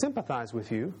I can sympathize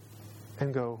with you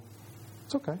and go,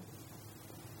 it's okay.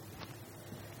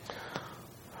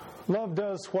 Love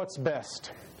does what's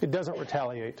best. It doesn't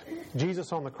retaliate.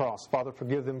 Jesus on the cross, Father,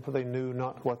 forgive them, for they knew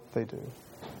not what they do.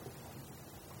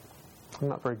 I'm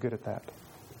not very good at that.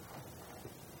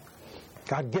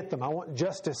 God, get them. I want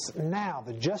justice now.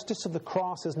 The justice of the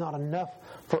cross is not enough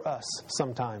for us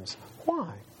sometimes.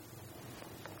 Why?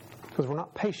 Because we're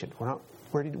not patient. We're not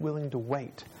willing to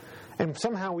wait. And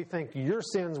somehow we think your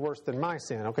sin's worse than my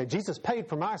sin. Okay, Jesus paid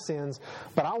for my sins,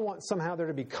 but I want somehow there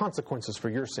to be consequences for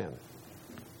your sin.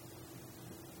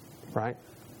 Right?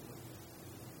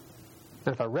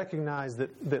 And if I recognize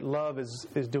that love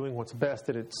is doing what's best,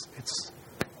 that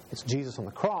it's Jesus on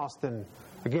the cross, then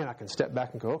again I can step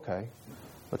back and go, okay,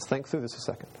 let's think through this a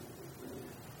second.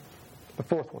 The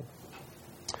fourth one.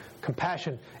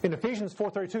 Compassion. In Ephesians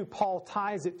 4:32, Paul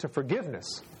ties it to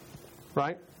forgiveness.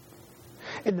 Right?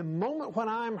 In the moment when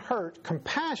I'm hurt,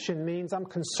 compassion means I'm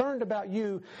concerned about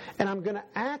you, and I'm going to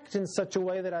act in such a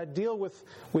way that I deal with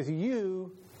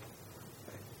you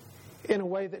in a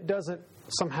way that doesn't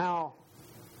somehow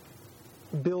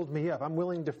build me up. I'm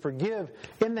willing to forgive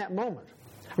in that moment.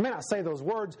 I may not say those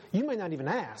words. You may not even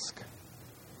ask.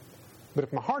 But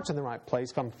if my heart's in the right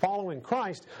place, if I'm following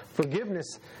Christ,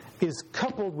 forgiveness is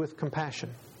coupled with compassion.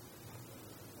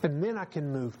 And then I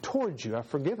can move towards you. I've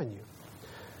forgiven you.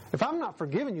 If I'm not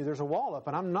forgiving you, there's a wall up,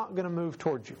 and I'm not going to move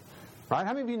towards you. Right?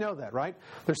 How many of you know that, right?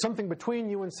 There's something between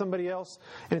you and somebody else,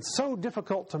 and it's so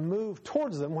difficult to move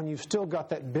towards them when you've still got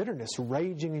that bitterness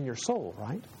raging in your soul,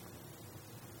 right?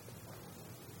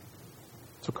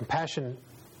 So compassion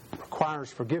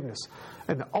requires forgiveness.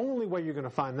 And the only way you're going to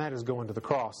find that is going to the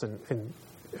cross and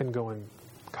going,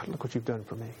 God, look what you've done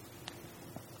for me.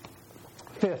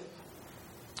 Fifth,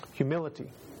 humility.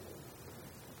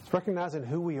 It's recognizing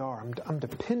who we are. I'm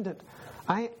dependent.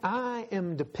 I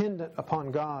am dependent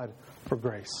upon God for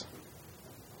grace.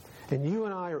 And you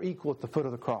and I are equal at the foot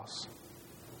of the cross.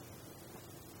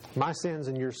 My sins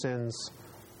and your sins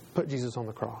put Jesus on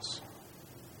the cross.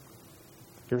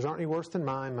 Yours aren't any worse than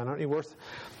mine. Mine aren't any worse.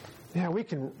 Yeah, we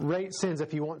can rate sins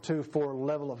if you want to for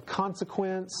level of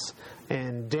consequence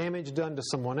and damage done to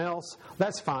someone else.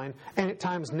 That's fine, and at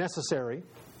times necessary.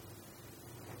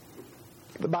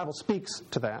 The Bible speaks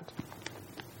to that.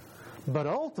 But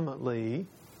ultimately,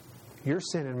 your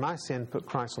sin and my sin put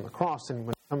Christ on the cross, and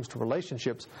when it comes to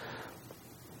relationships,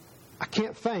 I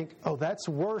can't think, oh, that's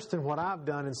worse than what I've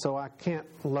done, and so I can't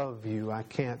love you. I've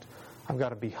got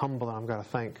to be humble, and I've got to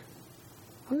think,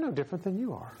 I'm no different than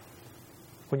you are.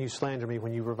 When you slander me,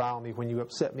 when you revile me, when you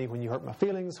upset me, when you hurt my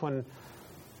feelings, when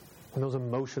those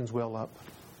emotions well up.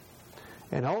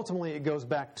 And ultimately it goes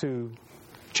back to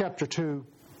chapter 2,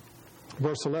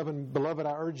 verse 11. Beloved,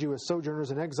 I urge you as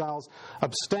sojourners and exiles,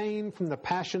 abstain from the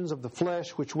passions of the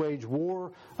flesh which wage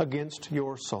war against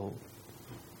your soul.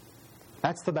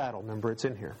 That's the battle, remember, it's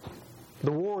in here.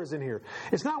 The war is in here.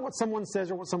 It's not what someone says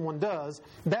or what someone does.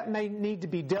 That may need to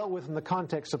be dealt with in the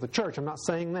context of the church. I'm not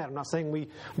saying that. I'm not saying we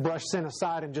brush sin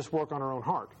aside and just work on our own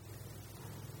heart.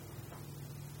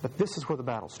 But this is where the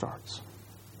battle starts.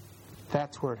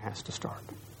 That's where it has to start.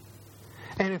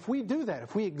 And if we do that,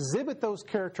 if we exhibit those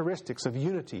characteristics of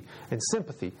unity and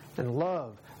sympathy and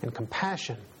love and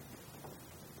compassion,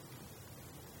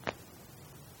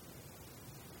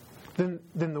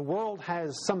 then the world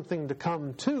has something to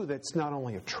come to that's not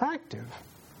only attractive,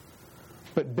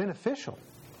 but beneficial.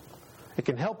 It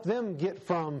can help them get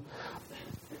from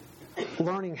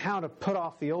learning how to put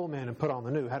off the old man and put on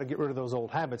the new, how to get rid of those old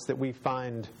habits that we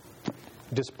find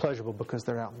displeasurable because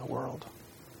they're out in the world,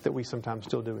 that we sometimes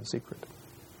still do in secret.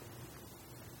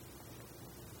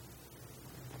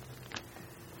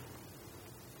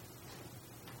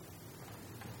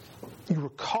 You were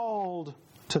called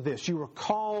to this. You were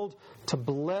called to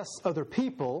bless other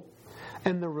people,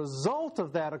 and the result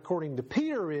of that, according to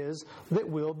Peter, is that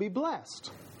we'll be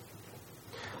blessed.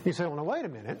 You say, well, now, wait a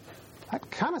minute. That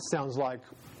kind of sounds like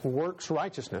works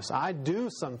righteousness. I do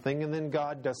something, and then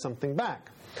God does something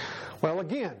back. Well,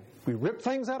 again, we rip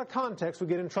things out of context, we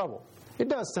get in trouble. It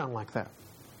does sound like that.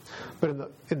 But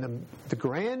in the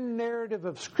grand narrative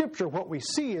of Scripture, what we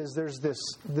see is there's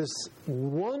this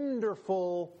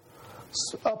wonderful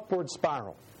upward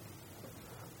spiral.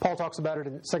 Paul talks about it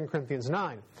in 2 Corinthians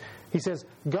 9. He says,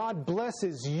 God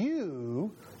blesses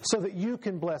you so that you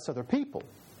can bless other people.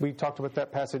 We talked about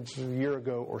that passage a year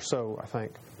ago or so, I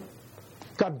think.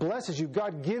 God blesses you.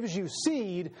 God gives you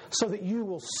seed so that you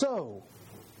will sow.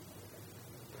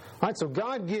 All right, so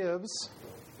God gives,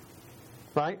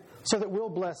 right, so that we'll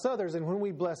bless others. And when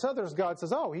we bless others, God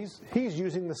says, oh, he's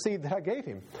using the seed that I gave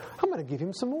him. I'm going to give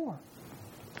him some more.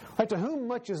 Right, to whom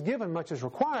much is given, much is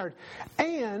required.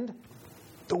 And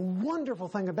the wonderful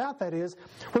thing about that is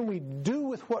when we do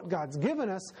with what God's given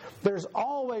us, there's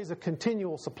always a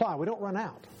continual supply. We don't run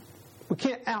out. We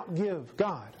can't outgive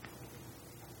God.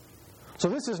 So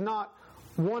this is not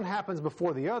one happens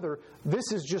before the other.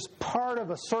 This is just part of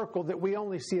a circle that we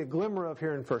only see a glimmer of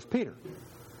here in 1 Peter.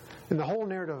 In the whole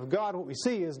narrative of God, what we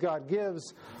see is God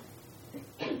gives,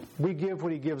 we give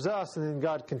what He gives us, and then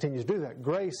God continues to do that.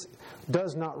 Grace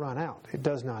does not run out. It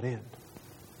does not end.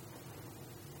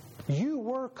 You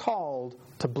were called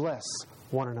to bless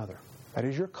one another. That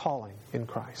is your calling in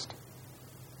Christ.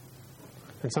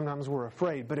 And sometimes we're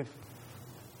afraid, but if,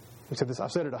 we said this,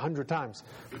 I've said it 100 times,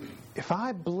 if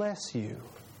I bless you,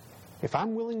 if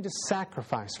I'm willing to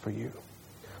sacrifice for you,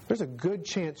 there's a good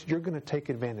chance you're going to take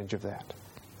advantage of that.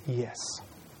 Yes.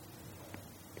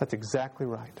 That's exactly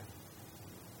right.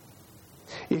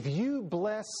 If you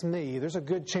bless me, there's a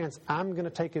good chance I'm going to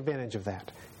take advantage of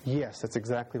that. Yes, that's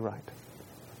exactly right.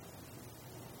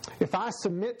 If I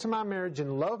submit to my marriage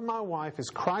and love my wife as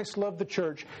Christ loved the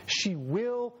church, she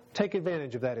will take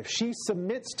advantage of that. If she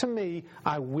submits to me,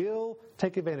 I will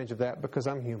take advantage of that because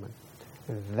I'm human.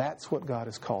 And that's what God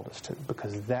has called us to,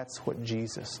 because that's what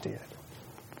Jesus did.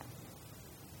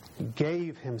 He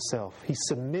gave Himself. He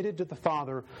submitted to the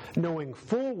Father, knowing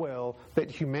full well that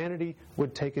humanity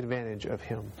would take advantage of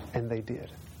Him. And they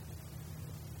did.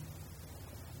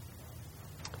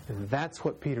 And that's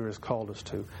what Peter has called us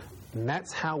to. And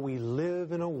that's how we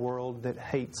live in a world that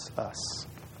hates us.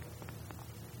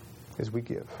 Is we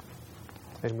give.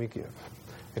 And we give.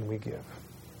 And we give.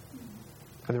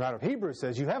 And the writer of Hebrews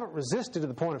says, you haven't resisted to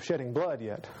the point of shedding blood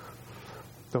yet,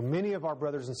 though many of our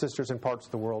brothers and sisters in parts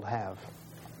of the world have.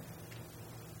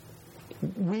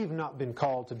 We've not been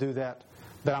called to do that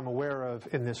I'm aware of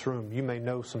in this room. You may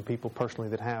know some people personally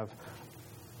that have.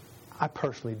 I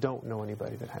personally don't know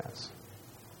anybody that has.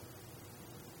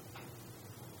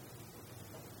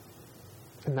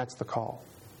 And that's the call.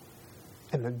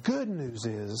 And the good news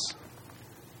is,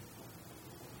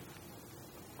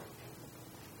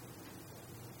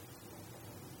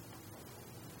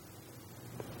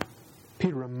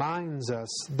 Peter reminds us,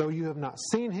 though you have not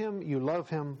seen Him, you love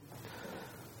Him.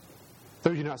 Though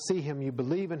you do not see Him, you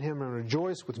believe in Him and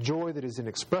rejoice with joy that is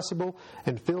inexpressible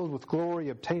and filled with glory,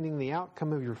 obtaining the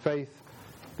outcome of your faith,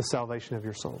 the salvation of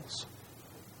your souls.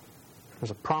 There's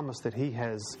a promise that He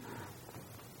has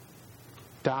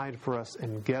died for us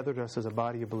and gathered us as a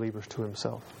body of believers to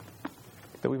Himself,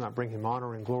 that we might bring Him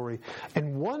honor and glory.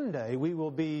 And one day we will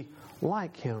be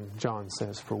like Him, John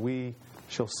says, for we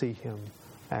shall see Him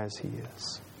as He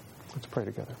is. Let's pray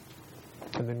together.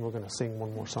 And then we're going to sing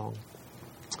one more song.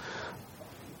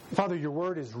 Father, Your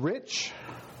Word is rich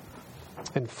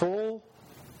and full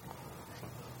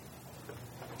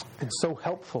and so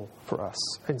helpful for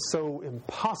us and so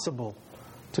impossible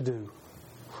to do.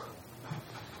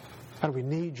 God, we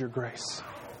need Your grace.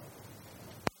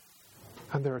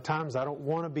 And there are times I don't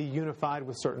want to be unified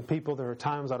with certain people. There are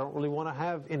times I don't really want to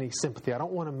have any sympathy. I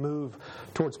don't want to move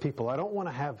towards people. I don't want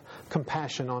to have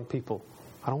compassion on people.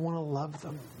 I don't want to love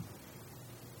them.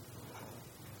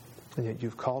 And yet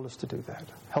You've called us to do that.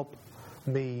 Help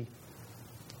me,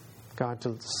 God,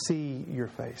 to see Your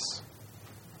face,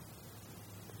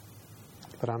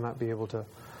 that I might be able to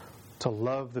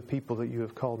love the people that You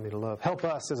have called me to love. Help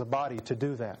us as a body to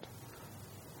do that,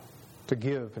 to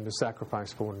give and to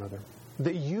sacrifice for one another,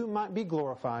 that You might be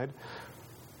glorified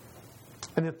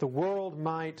and that the world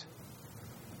might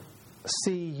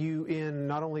see You in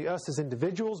not only us as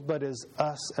individuals, but as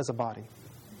us as a body,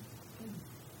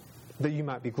 that You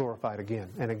might be glorified again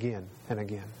and again and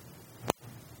again.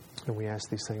 And we ask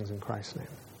these things in Christ's name.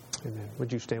 Amen.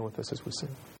 Would you stand with us as we sing?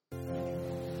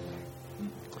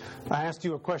 I asked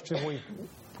you a question when we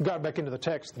got back into the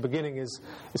text at the beginning is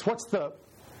what's the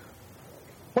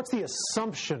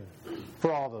assumption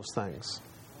for all those things?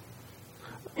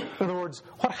 In other words,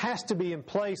 what has to be in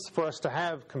place for us to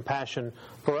have compassion,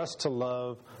 for us to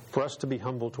love, for us to be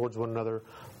humble towards one another,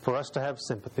 for us to have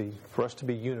sympathy, for us to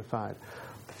be unified?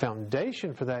 The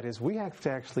foundation for that is we have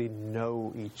to actually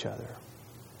know each other.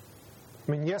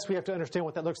 I mean, yes, we have to understand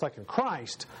what that looks like in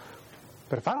Christ,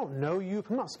 but if I don't know you, if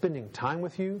I'm not spending time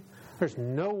with you, there's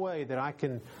no way that I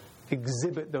can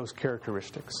exhibit those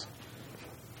characteristics.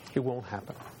 It won't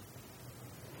happen.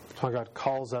 That's why God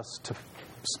calls us to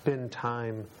spend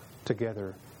time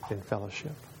together in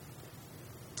fellowship.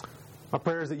 My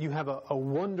prayer is that you have a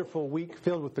wonderful week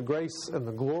filled with the grace and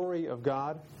the glory of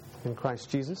God in Christ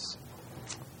Jesus.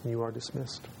 You are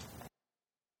dismissed.